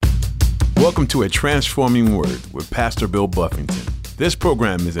Welcome to A Transforming Word with Pastor Bill Buffington. This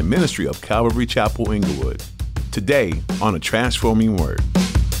program is a ministry of Calvary Chapel, Inglewood. Today on A Transforming Word.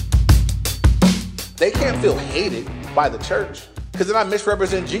 They can't feel hated by the church because they're not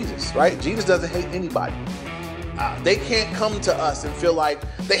misrepresenting Jesus, right? Jesus doesn't hate anybody. They can't come to us and feel like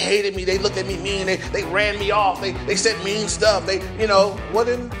they hated me, they looked at me mean, they ran me off, they said mean stuff.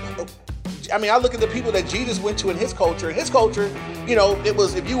 I look at the people that Jesus went to in his culture. In his culture, it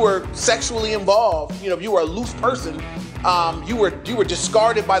was if you were sexually involved, if you were a loose person, you were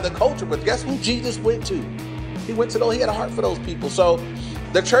discarded by the culture. But guess who Jesus went to? He went to those. He had a heart for those people. So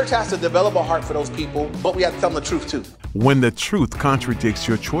the church has to develop a heart for those people, but we have to tell them the truth too. When the truth contradicts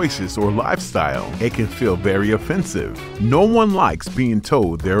your choices or lifestyle, it can feel very offensive. No one likes being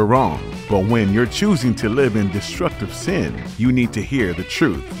told they're wrong. But when you're choosing to live in destructive sin, you need to hear the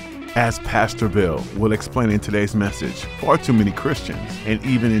truth. As Pastor Bill will explain in today's message, far too many Christians and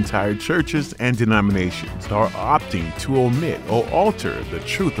even entire churches and denominations are opting to omit or alter the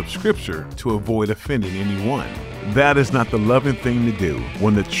truth of Scripture to avoid offending anyone. That is not the loving thing to do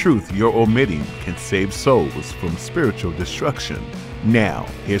when the truth you're omitting can save souls from spiritual destruction. Now,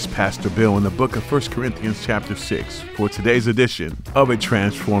 here's Pastor Bill in the book of 1 Corinthians chapter 6 for today's edition of A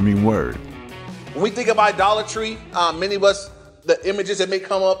Transforming Word. When we think of idolatry, many of us, the images that may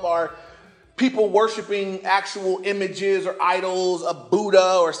come up are people worshiping actual images or idols, a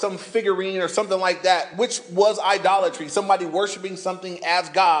Buddha or some figurine or something like that, which was idolatry. Somebody worshiping something as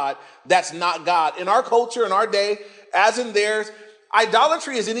God that's not God. In our culture, in our day, as in theirs,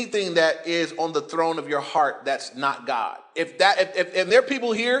 idolatry is anything that is on the throne of your heart that's not God. If there are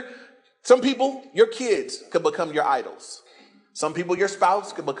people here, some people, your kids could become your idols. Some people, your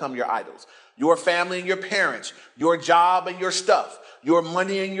spouse could become your idols. Your family and your parents, your job and your stuff, your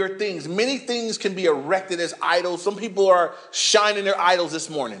money and your things. Many things can be erected as idols. Some people are shining their idols this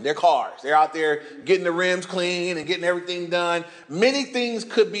morning, their cars. They're out there getting the rims clean and getting everything done. Many things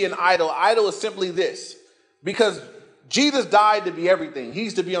could be an idol. Idol is simply this, because Jesus died to be everything.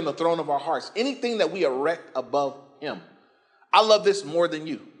 He's to be on the throne of our hearts. Anything that we erect above him. I love this more than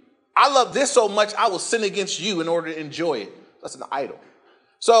you. I love this so much I will sin against you in order to enjoy it. That's an idol.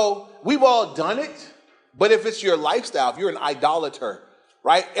 So we've all done it, but if it's your lifestyle, if you're an idolater,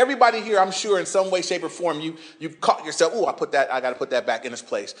 right? Everybody here, I'm sure in some way, shape, or form, you've caught yourself, I got to put that back in its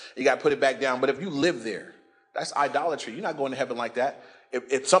place. You got to put it back down. But if you live there, that's idolatry. You're not going to heaven like that.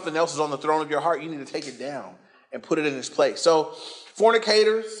 If something else is on the throne of your heart, you need to take it down and put it in its place. So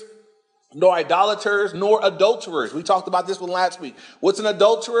fornicators, nor idolaters, nor adulterers. We talked about this one last week. What's an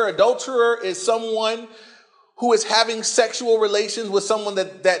adulterer? Adulterer is someone who is having sexual relations with someone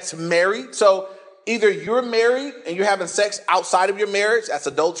that's married. So either you're married and you're having sex outside of your marriage, that's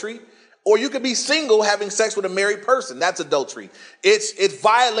adultery, or you could be single having sex with a married person, that's adultery. It's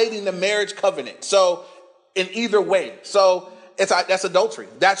violating the marriage covenant. So in either way, that's adultery.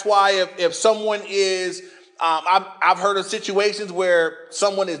 That's why if someone is, I've heard of situations where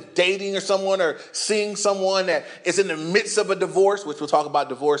someone is dating or seeing someone that is in the midst of a divorce, which we'll talk about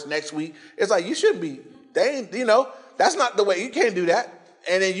divorce next week. It's like, you shouldn't be. That's not the way. You can't do that.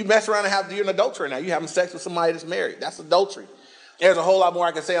 And then you mess around and you're an adulterer now. You're having sex with somebody that's married. That's adultery. There's a whole lot more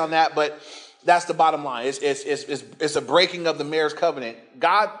I can say on that, but that's the bottom line. It's a breaking of the marriage covenant.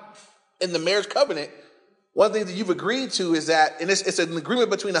 God, in the marriage covenant, one of the things that you've agreed to is that, and it's an agreement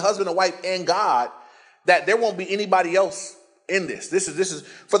between the husband and wife and God, that there won't be anybody else in this. This is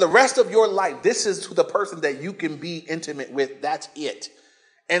for the rest of your life. This is the person that you can be intimate with. That's it.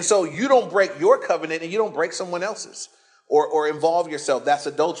 And so you don't break your covenant and you don't break someone else's or involve yourself. That's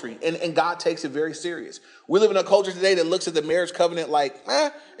adultery. And God takes it very serious. We live in a culture today that looks at the marriage covenant like,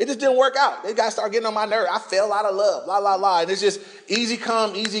 it just didn't work out. They got to start getting on my nerve. I fell out of love, la, la, la. And it's just easy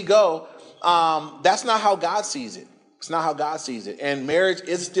come, easy go. That's not how God sees it. It's not how God sees it. And marriage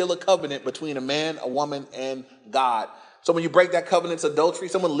is still a covenant between a man, a woman, and God. So when you break that covenant, it's adultery.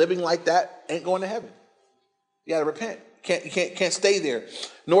 Someone living like that ain't going to heaven. You got to repent. You can't stay there.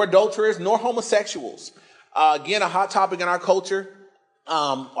 Nor adulterers, nor homosexuals. Again, a hot topic in our culture.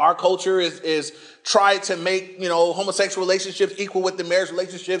 Our culture is tried to make homosexual relationships equal with the marriage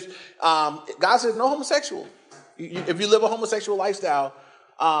relationships. God says no homosexual. If you live a homosexual lifestyle,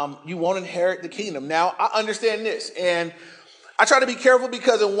 you won't inherit the kingdom. Now, I understand this, and I try to be careful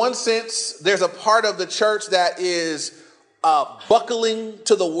because in one sense, there's a part of the church that is buckling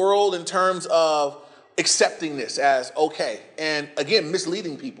to the world in terms of accepting this as okay, and again,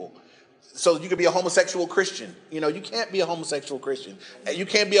 misleading people. So you could be a homosexual Christian. You can't be a homosexual Christian. You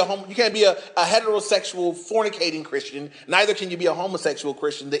can't be a heterosexual fornicating Christian. Neither can you be a homosexual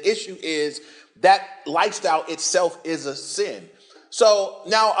Christian. The issue is that lifestyle itself is a sin. So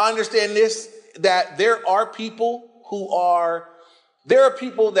now I understand this, that there are people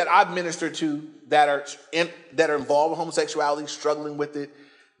that I've ministered to that are involved with homosexuality, struggling with it,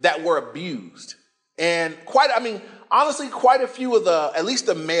 that were abused. And honestly, quite a few of at least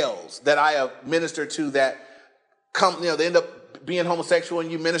the males that I have ministered to that they end up being homosexual,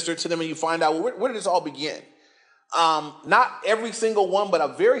 and you minister to them and you find out, well, where did this all begin? Not every single one, but a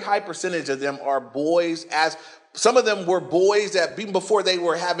very high percentage of them are boys. As some of them were boys that even before they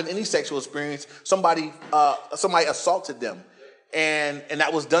were having any sexual experience, somebody assaulted them, and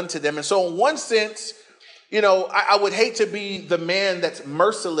that was done to them. And so in one sense, I would hate to be the man that's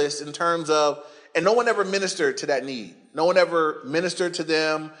merciless in terms of, and no one ever ministered to that need. No one ever ministered to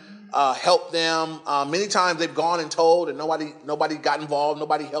them, helped them. Many times they've gone and told, and nobody got involved,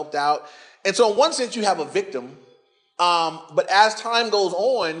 nobody helped out. And so in one sense, you have a victim. But as time goes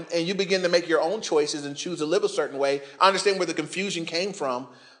on and you begin to make your own choices and choose to live a certain way, I understand where the confusion came from,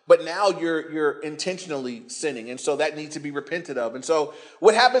 but now you're intentionally sinning. And so that needs to be repented of. And so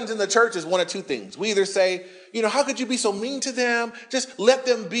what happens in the church is one of two things. We either say, how could you be so mean to them? Just let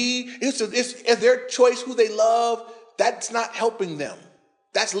them be. It's their choice who they love. That's not helping them.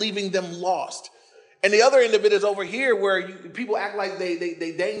 That's leaving them lost. And the other end of it is over here where people act like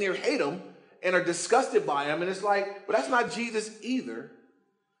they dang near hate them and are disgusted by him. And it's like, but that's not Jesus either.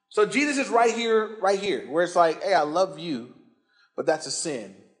 So Jesus is right here, where it's like, hey, I love you, but that's a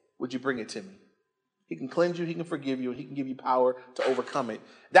sin. Would you bring it to me? He can cleanse you, he can forgive you, and he can give you power to overcome it.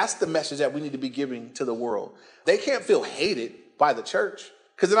 That's the message that we need to be giving to the world. They can't feel hated by the church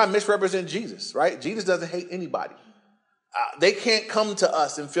because then I misrepresent Jesus, right? Jesus doesn't hate anybody. They can't come to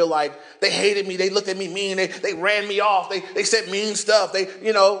us and feel like they hated me. They looked at me mean. They ran me off. They said mean stuff. I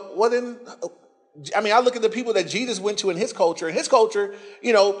look at the people that Jesus went to in his culture. In his culture,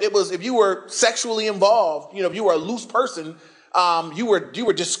 it was, if you were sexually involved, if you were a loose person, you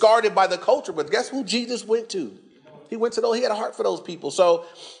were discarded by the culture. But guess who Jesus went to? He had a heart for those people. So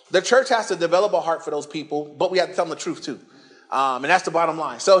the church has to develop a heart for those people, but we have to tell them the truth too. And that's the bottom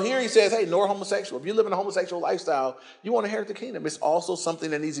line. So here he says, hey, nor homosexual. If you live in a homosexual lifestyle, you won't inherit the kingdom. It's also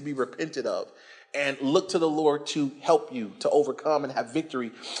something that needs to be repented of and look to the Lord to help you to overcome and have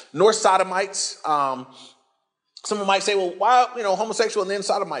victory. Nor sodomites. Someone might say, well, why, homosexual and then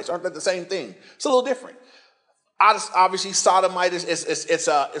sodomites? Aren't that the same thing? It's a little different. Obviously, sodomite is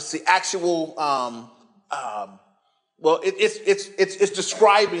the actual, it's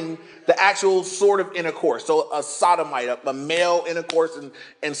describing the actual sort of intercourse. So a sodomite, a male intercourse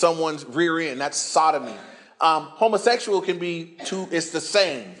in someone's rear end, that's sodomy. Homosexual can be it's the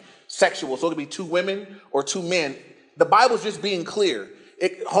same, sexual. So it could be two women or two men. The Bible's just being clear.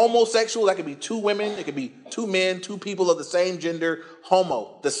 Homosexual, that could be two women, it could be two men, two people of the same gender.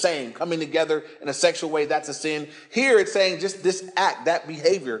 Homo, the same, coming together in a sexual way, that's a sin. Here it's saying just this act, that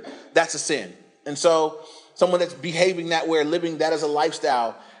behavior, that's a sin. And so someone that's behaving that way or living that as a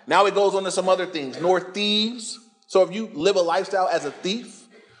lifestyle. Now it goes on to some other things. Nor thieves. So if you live a lifestyle as a thief,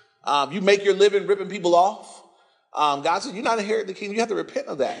 you make your living ripping people off. God said, you're not inheriting the kingdom. You have to repent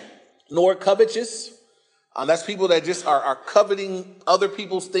of that. Nor covetous. That's people that just are coveting other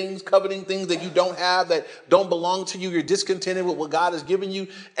people's things, coveting things that you don't have, that don't belong to you. You're discontented with what God has given you.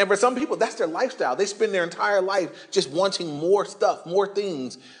 And for some people, that's their lifestyle. They spend their entire life just wanting more stuff, more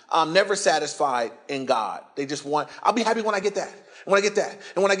things, never satisfied in God. They just want, I'll be happy when I get that, and when I get that,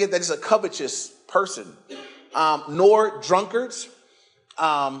 and when I get that. It's a covetous person. Nor drunkards.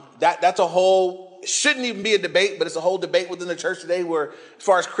 That's a whole, shouldn't even be a debate, but it's a whole debate within the church today where, as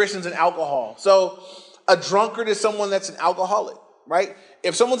far as Christians and alcohol. So a drunkard is someone that's an alcoholic, right?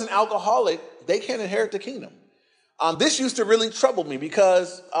 If someone's an alcoholic, they can't inherit the kingdom. This used to really trouble me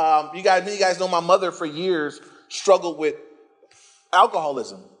because many of you guys know my mother for years struggled with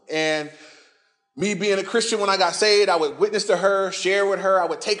alcoholism. And me being a Christian, when I got saved, I would witness to her, share with her. I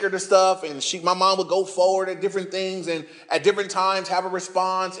would take her to stuff, and my mom would go forward at different things and at different times have a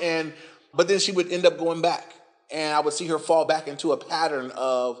response. But then she would end up going back, and I would see her fall back into a pattern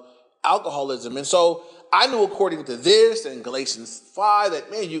of alcoholism. And so I knew, according to this and Galatians 5,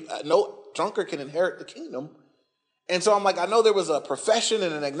 that no drunkard can inherit the kingdom. And so I'm like, I know there was a profession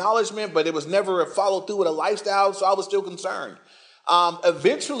and an acknowledgement, but it was never a follow through with a lifestyle. So I was still concerned.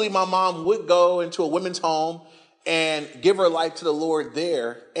 Eventually, my mom would go into a women's home and give her life to the Lord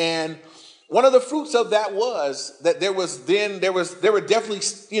there. And one of the fruits of that was that there were definitely,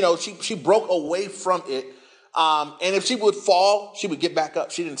 she broke away from it. And if she would fall, she would get back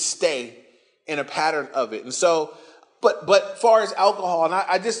up. She didn't stay in a pattern of it. And so, but as far as alcohol, and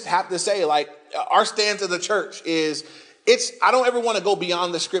I just have to say, like, our stance of the church is, I don't ever want to go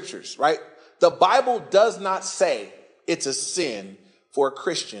beyond the scriptures, right? The Bible does not say it's a sin for a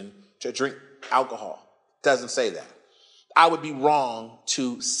Christian to drink alcohol. Doesn't say that. I would be wrong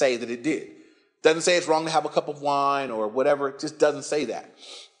to say that it did. Doesn't say it's wrong to have a cup of wine or whatever. It just doesn't say that.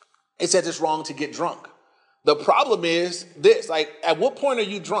 It says it's wrong to get drunk. The problem is this, like, at what point are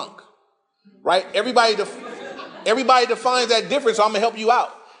you drunk? Right? Everybody defines that difference, so I'm going to help you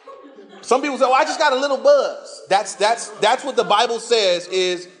out. Some people say, oh, I just got a little buzz. That's what the Bible says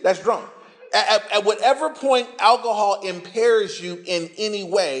is that's drunk. At whatever point alcohol impairs you in any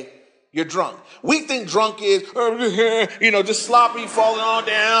way, you're drunk. We think drunk is, just sloppy, falling on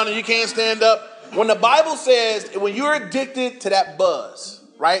down, and you can't stand up. When the Bible says, when you're addicted to that buzz,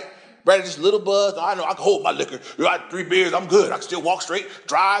 right? Brother, just a little buzz. I know I can hold my liquor. You got 3 beers, I'm good. I can still walk straight,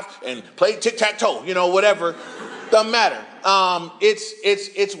 drive, and play tic-tac-toe, whatever. Doesn't matter.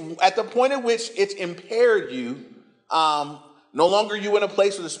 It's at the point at which it's impaired you. No longer you in a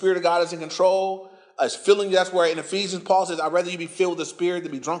place where the Spirit of God is in control. It's filling you. That's where in Ephesians, Paul says, I'd rather you be filled with the Spirit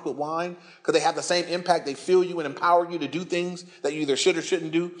than be drunk with wine, because they have the same impact. They fill you and empower you to do things that you either should or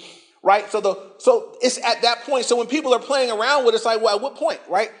shouldn't do. Right? So it's at that point. So when people are playing around with it, it's like, well, at what point,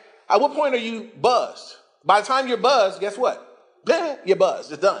 right? At what point are you buzzed? By the time you're buzzed, guess what? You're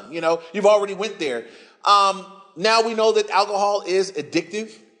buzzed. It's done. You've already went there. Now we know that alcohol is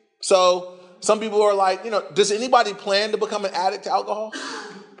addictive. So some people are like, does anybody plan to become an addict to alcohol?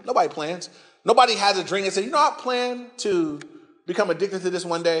 Nobody plans. Nobody has a drink and says, I plan to become addicted to this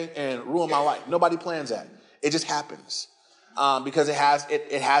one day and ruin my life. Nobody plans that. It just happens. Because it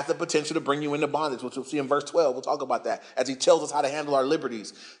has the potential to bring you into bondage, which we'll see in verse 12. We'll talk about that as he tells us how to handle our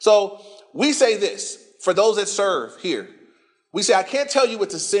liberties. So we say this, for those that serve here, we say, I can't tell you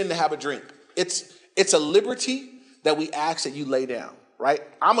it's a sin to have a drink. It's a liberty that we ask that you lay down, right?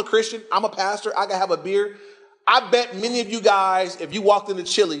 I'm a Christian. I'm a pastor. I can have a beer. I bet many of you guys, if you walked into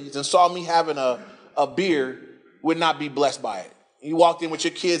Chili's and saw me having a beer, would not be blessed by it. You walked in with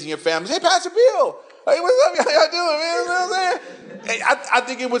your kids and your family. Hey, Pastor Bill. Hey, what's up? How y'all doing, man? You know what I'm saying? Hey, I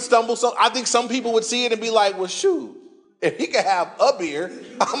think it would stumble. I think some people would see it and be like, well, shoot, if he can have a beer,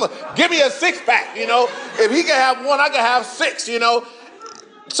 give me a 6-pack, If he can have one, I can have 6,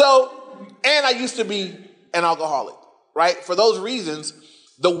 So, and I used to be an alcoholic, right? For those reasons,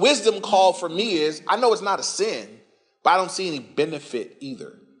 the wisdom call for me is, I know it's not a sin, but I don't see any benefit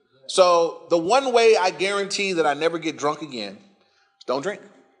either. So the one way I guarantee that I never get drunk again is don't drink.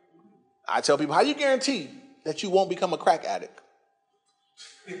 I tell people, how do you guarantee that you won't become a crack addict?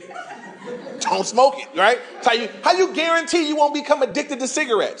 Don't smoke it, right? How you guarantee you won't become addicted to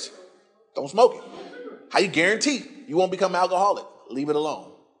cigarettes? Don't smoke it. How you guarantee you won't become alcoholic? Leave it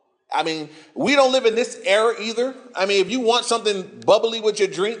alone. We don't live in this era either. If you want something bubbly with your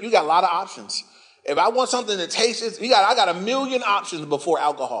drink, you got a lot of options. If I want something that tastes, I got a million options before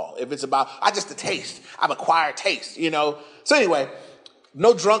alcohol. If it's about, the taste. I've acquired taste, So anyway,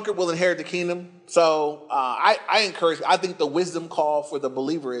 no drunkard will inherit the kingdom. So I think the wisdom call for the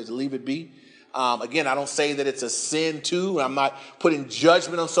believer is leave it be. Again, I don't say that it's a sin too. I'm not putting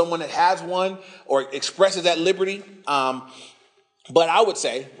judgment on someone that has one or expresses that liberty. But I would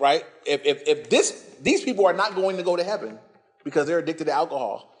say, right, if these people are not going to go to heaven because they're addicted to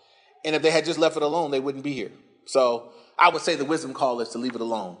alcohol, and if they had just left it alone, they wouldn't be here. So I would say the wisdom call is to leave it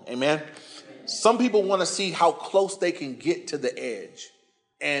alone. Amen. Some people want to see how close they can get to the edge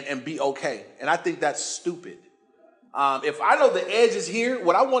and be okay. And I think that's stupid. If I know the edge is here,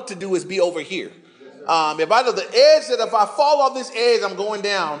 what I want to do is be over here. If I know the edge that if I fall off this edge, I'm going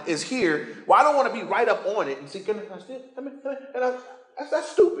down is here. Well, I don't want to be right up on it and see,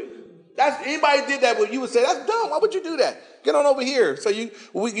 that's stupid. Anybody did that, you would say, that's dumb. Why would you do that? Get on over here so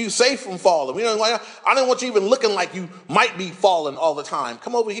you safe from falling. I don't want you even looking like you might be falling all the time.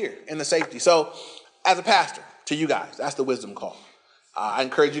 Come over here in the safety. So as a pastor, to you guys, that's the wisdom call. I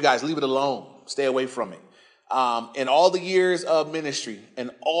encourage you guys, leave it alone. Stay away from it. In all the years of ministry,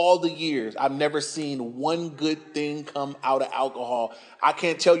 I've never seen one good thing come out of alcohol. I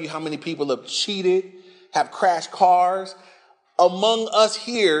can't tell you how many people have cheated, have crashed cars. Among us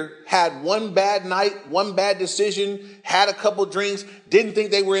here, had one bad night, one bad decision, had a couple drinks, didn't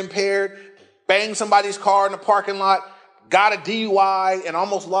think they were impaired, banged somebody's car in the parking lot, got a DUI and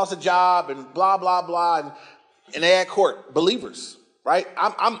almost lost a job and blah, blah, blah. And they at court. Believers. Right?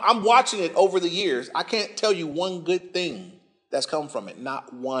 I'm watching it over the years. I can't tell you one good thing that's come from it.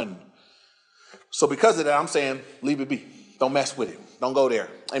 Not one. So because of that, I'm saying, leave it be. Don't mess with it. Don't go there.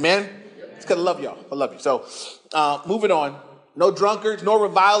 Amen? It's because I love y'all. I love you. So moving on. No drunkards, no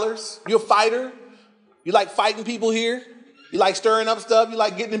revilers. You're a fighter. You like fighting people here. You like stirring up stuff. You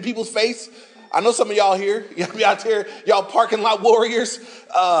like getting in people's face. I know some of y'all here. Y'all be out there, y'all parking lot warriors.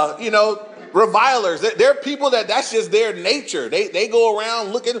 Revilers. They're people that's just their nature. They go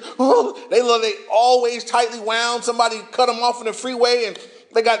around looking, they always tightly wound. Somebody cut them off in the freeway and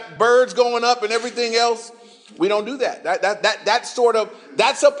they got birds going up and everything else. We don't do that.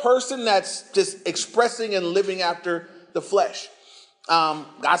 That's a person that's just expressing and living after the flesh. God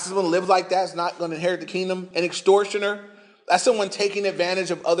says someone who lives like that is not going to inherit the kingdom. An extortioner, that's someone taking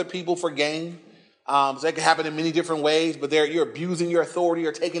advantage of other people for gain. So that can happen in many different ways, but you're abusing your authority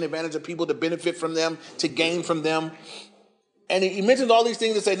or taking advantage of people to benefit from them, to gain from them. And he mentions all these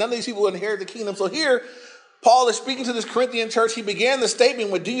things to say none of these people will inherit the kingdom. So here, Paul is speaking to this Corinthian church. He began the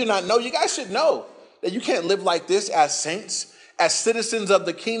statement with, do you not know? You guys should know that you can't live like this as saints, as citizens of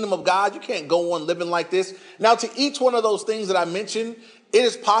the kingdom of God. You can't go on living like this. Now, to each one of those things that I mentioned, it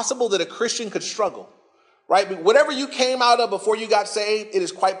is possible that a Christian could struggle, right? But whatever you came out of before you got saved, it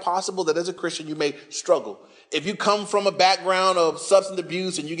is quite possible that as a Christian, you may struggle. If you come from a background of substance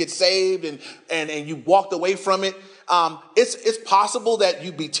abuse and you get saved and you walked away from it, it's possible that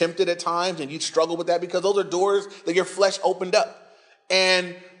you'd be tempted at times and you'd struggle with that because those are doors that your flesh opened up.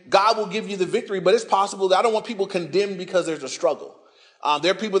 And God will give you the victory, but it's possible that I don't want people condemned because there's a struggle.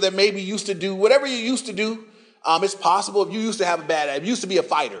 There are people that maybe used to do whatever you used to do. It's possible if you used to have a bad habit, if you used to be a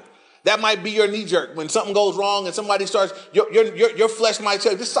fighter, that might be your knee jerk. When something goes wrong and somebody starts, your flesh might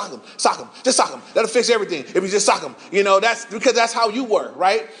tell you, just sock him. That'll fix everything. If you just sock him, that's because that's how you were,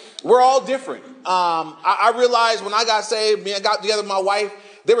 right? We're all different. I realized when I got saved, I got together with my wife,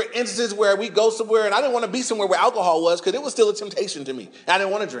 there were instances where we go somewhere and I didn't want to be somewhere where alcohol was because it was still a temptation to me. I didn't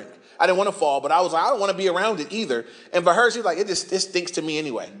want to drink. I didn't want to fall, but I was like, I don't want to be around it either. And for her, she's like, it stinks to me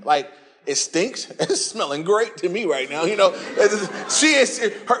anyway. Like, it stinks. It's smelling great to me right now.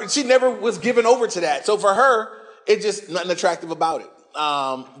 She never was given over to that. So for her, it's just nothing attractive about it.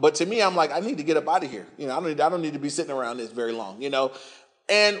 But to me, I'm like, I need to get up out of here. I don't need to be sitting around this very long,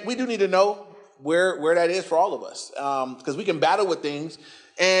 and we do need to know where that is for all of us. Because we can battle with things.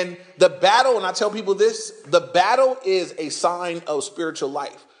 And the battle, and I tell people this, the battle is a sign of spiritual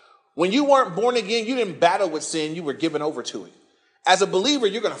life. When you weren't born again, you didn't battle with sin, you were given over to it. As a believer,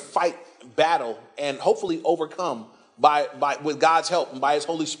 you're going to fight, battle, and hopefully overcome with God's help and by his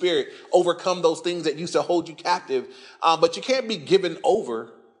Holy Spirit, overcome those things that used to hold you captive. But you can't be given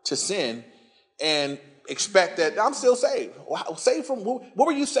over to sin and expect that I'm still saved. Saved from what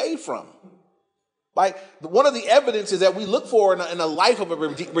were you saved from? Like, one of the evidences that we look for in a life of a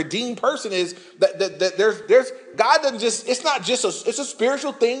redeemed person is that there's God doesn't just, it's not just it's a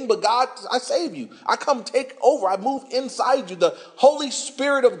spiritual thing, but God, I save you. I come take over. I move inside you. The Holy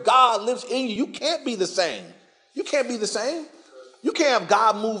Spirit of God lives in you. You can't be the same. You can't be the same. You can't have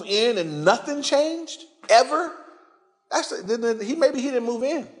God move in and nothing changed ever. Actually, maybe he didn't move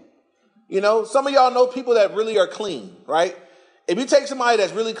in. Some of y'all know people that really are clean, right? If you take somebody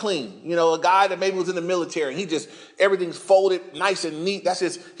that's really clean, a guy that maybe was in the military, and everything's folded nice and neat.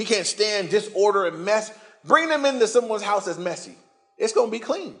 He can't stand disorder and mess. Bring them into someone's house that's messy. It's going to be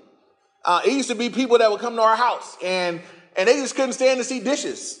clean. It used to be people that would come to our house and they just couldn't stand to see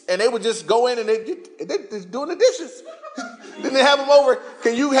dishes. And they would just go in and they're just doing the dishes. Then they have them over.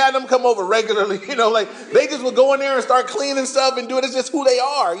 Can you have them come over regularly? They just would go in there and start cleaning stuff and do it. It's just who they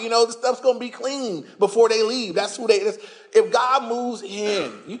are. The stuff's going to be clean before they leave. That's who they is. If God moves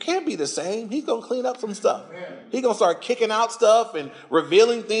in, you can't be the same. He's going to clean up some stuff. He's going to start kicking out stuff and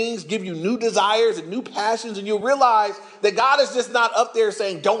revealing things, give you new desires and new passions. And you'll realize that God is just not up there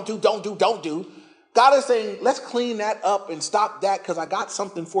saying, don't do. God is saying, let's clean that up and stop that because I got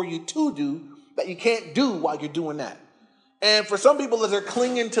something for you to do that you can't do while you're doing that. And for some people, as they're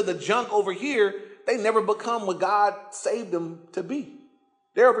clinging to the junk over here, they never become what God saved them to be.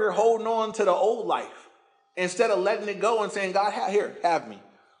 They're over here holding on to the old life instead of letting it go and saying, God, have me.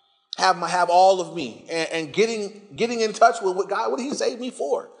 Have all of me. And getting in touch with what God, what did he save me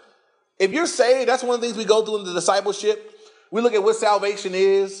for? If you're saved, that's one of the things we go through in the discipleship. We look at what salvation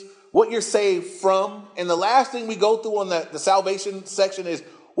is, what you're saved from. And the last thing we go through on the salvation section is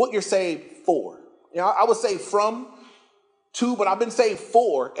what you're saved for. I would say from, to, but I've been saved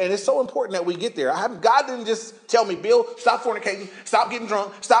for, and it's so important that we get there. God didn't just tell me, Bill, stop fornicating, stop getting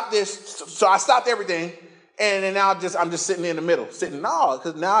drunk, stop this. So I stopped everything, and then now I'm just sitting in the middle,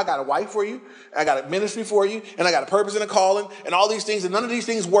 because now I got a wife for you, I got a ministry for you, and I got a purpose and a calling, and all these things, and none of these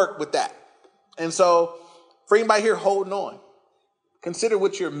things work with that. And so, for anybody here holding on, consider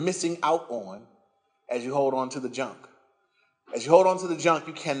what you're missing out on as you hold on to the junk. As you hold on to the junk,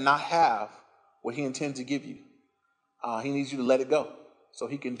 you cannot have what he intends to give you. He needs you to let it go so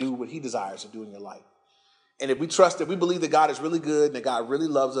he can do what he desires to do in your life. And if we trust that, we believe that God is really good and that God really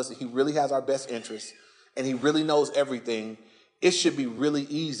loves us and he really has our best interests and he really knows everything, it should be really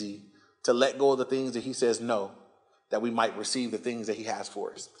easy to let go of the things that he says no, that we might receive the things that he has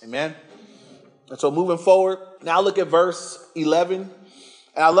for us. Amen? And so moving forward, now look at verse 11.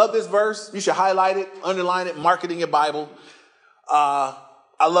 And I love this verse. You should highlight it, underline it, mark it in your Bible.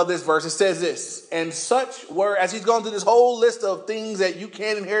 I love this verse. It says this, and such were, as he's gone through this whole list of things that you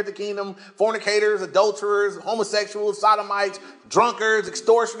can't inherit the kingdom, fornicators, adulterers, homosexuals, sodomites, drunkards,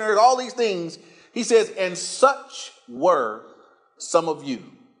 extortioners, all these things. He says, and such were some of you.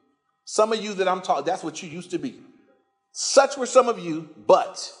 Some of you that I'm talking, that's what you used to be. Such were some of you,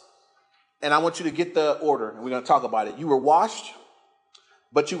 but, and I want you to get the order, and we're going to talk about it. You were washed,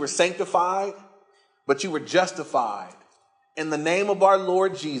 but you were sanctified, but you were justified in the name of our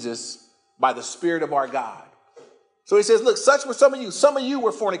Lord Jesus by the Spirit of our God. So he says, look, such were some of you. Some of you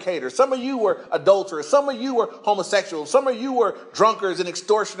were fornicators. Some of you were adulterers. Some of you were homosexuals. Some of you were drunkards and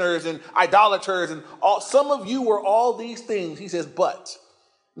extortioners and idolaters. And some of you were all these things. He says, but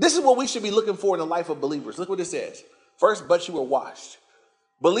this is what we should be looking for in the life of believers. Look what it says. First, but you were washed.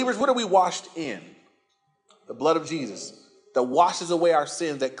 Believers, what are we washed in? The blood of Jesus that washes away our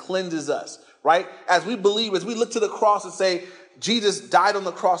sins, that cleanses us. Right? As we believe, as we look to the cross and say, Jesus died on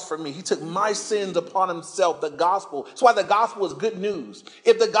the cross for me. He took my sins upon himself, the gospel. That's why the gospel is good news.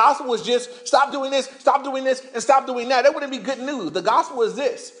 If the gospel was just stop doing this, and stop doing that, that wouldn't be good news. The gospel is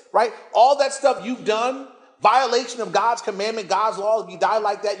this, right? All that stuff you've done, violation of God's commandment, God's law, if you die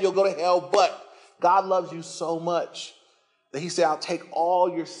like that, you'll go to hell. But God loves you so much that he said, I'll take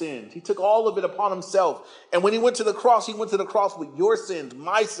all your sins. He took all of it upon himself. And when he went to the cross with your sins,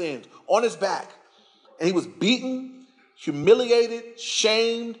 my sins, on his back. And he was beaten, humiliated,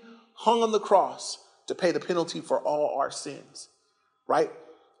 shamed, hung on the cross to pay the penalty for all our sins, right?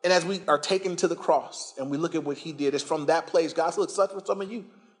 And as we are taken to the cross and we look at what he did, it's from that place, God said, look, such for some of you,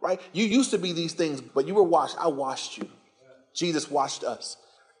 right? You used to be these things, but you were washed. I washed you. Jesus washed us.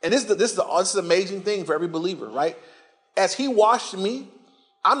 And this is an amazing thing for every believer, right? As he washed me,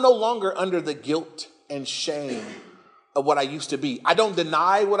 I'm no longer under the guilt and shame of what I used to be. I don't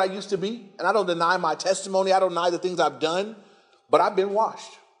deny what I used to be, and I don't deny my testimony. I don't deny the things I've done, but I've been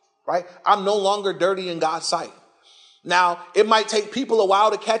washed, right? I'm no longer dirty in God's sight. Now, it might take people a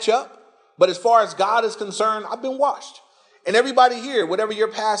while to catch up, but as far as God is concerned, I've been washed. And everybody here, whatever your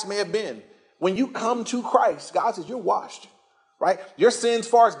past may have been, when you come to Christ, God says you're washed. Right? Your sins,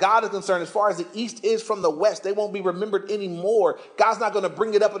 as far as God is concerned, as far as the east is from the west, they won't be remembered anymore. God's not going to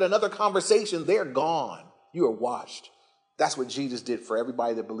bring it up in another conversation. They're gone. You are washed. That's what Jesus did for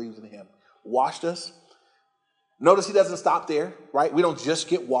everybody that believes in him. Washed us. Notice he doesn't stop there, right? We don't just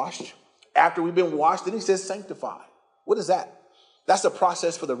get washed. After we've been washed, then he says sanctified. What is that? That's a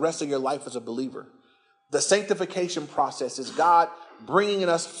process for the rest of your life as a believer. The sanctification process is God bringing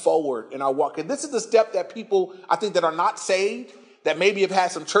us forward in our walk. And this is the step that people, I think, that are not saved, that maybe have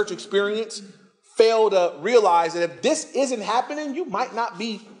had some church experience, fail to realize that if this isn't happening, you might not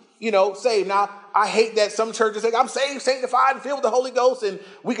be, saved. Now, I hate that some churches say, I'm saved, sanctified, and filled with the Holy Ghost, and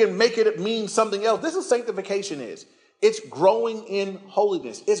we can make it mean something else. This is sanctification is. It's growing in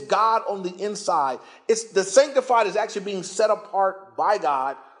holiness. It's God on the inside. It's the sanctified is actually being set apart by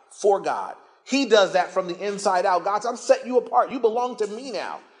God for God. He does that from the inside out. God says, I'm setting you apart. You belong to me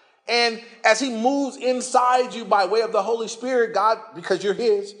now. And as he moves inside you by way of the Holy Spirit, God, because you're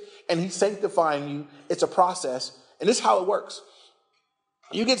his, and he's sanctifying you, it's a process. And this is how it works.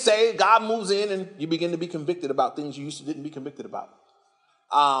 You get saved, God moves in, and you begin to be convicted about things you used to didn't be convicted about.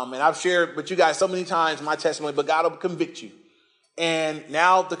 And I've shared with you guys so many times my testimony, but God will convict you. And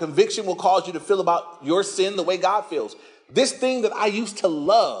now the conviction will cause you to feel about your sin the way God feels. This thing that I used to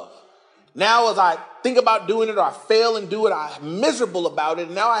love, now as I think about doing it or I fail and do it, I'm miserable about it.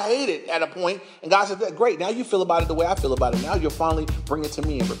 And now I hate it at a point. And God says, great, now you feel about it the way I feel about it. Now you'll finally bring it to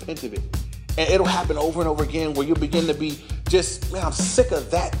me and repent of it. And it'll happen over and over again where you'll begin to be just, man, I'm sick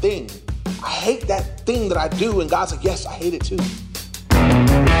of that thing. I hate that thing that I do. And God said, yes, I hate it too.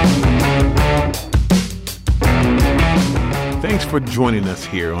 Thanks for joining us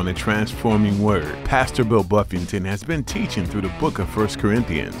here on The Transforming Word. Pastor Bill Buffington has been teaching through the book of 1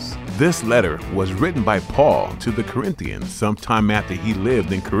 Corinthians. This letter was written by Paul to the Corinthians sometime after he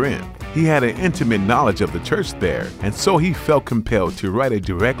lived in Corinth. He had an intimate knowledge of the church there, and so he felt compelled to write a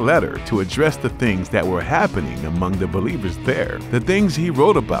direct letter to address the things that were happening among the believers there. The things he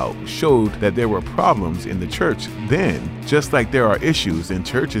wrote about showed that there were problems in the church then, just like there are issues in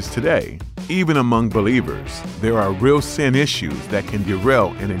churches today. Even among believers, there are real sin issues that can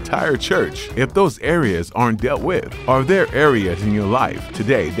derail an entire church if those areas aren't dealt with. Are there areas in your life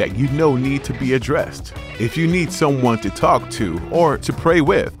today that you know need to be addressed? If you need someone to talk to or to pray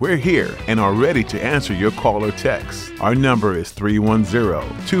with, we're here and are ready to answer your call or text. Our number is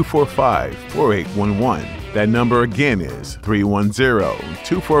 310-245-4811. That number again is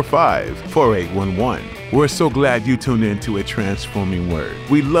 310-245-4811. We're so glad you tuned in to A Transforming Word.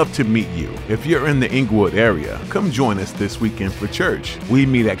 We'd love to meet you. If you're in the Inglewood area, come join us this weekend for church. We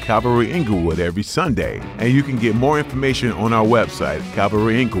meet at Calvary Inglewood every Sunday, and you can get more information on our website,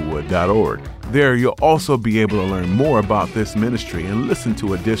 calvaryinglewood.org. There, you'll also be able to learn more about this ministry and listen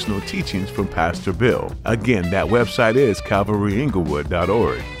to additional teachings from Pastor Bill. Again, that website is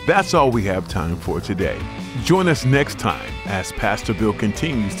calvaryinglewood.org. That's all we have time for today. Join us next time as Pastor Bill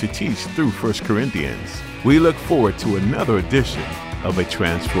continues to teach through 1 Corinthians. We look forward to another edition of A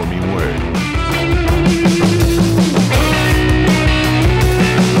Transforming Word.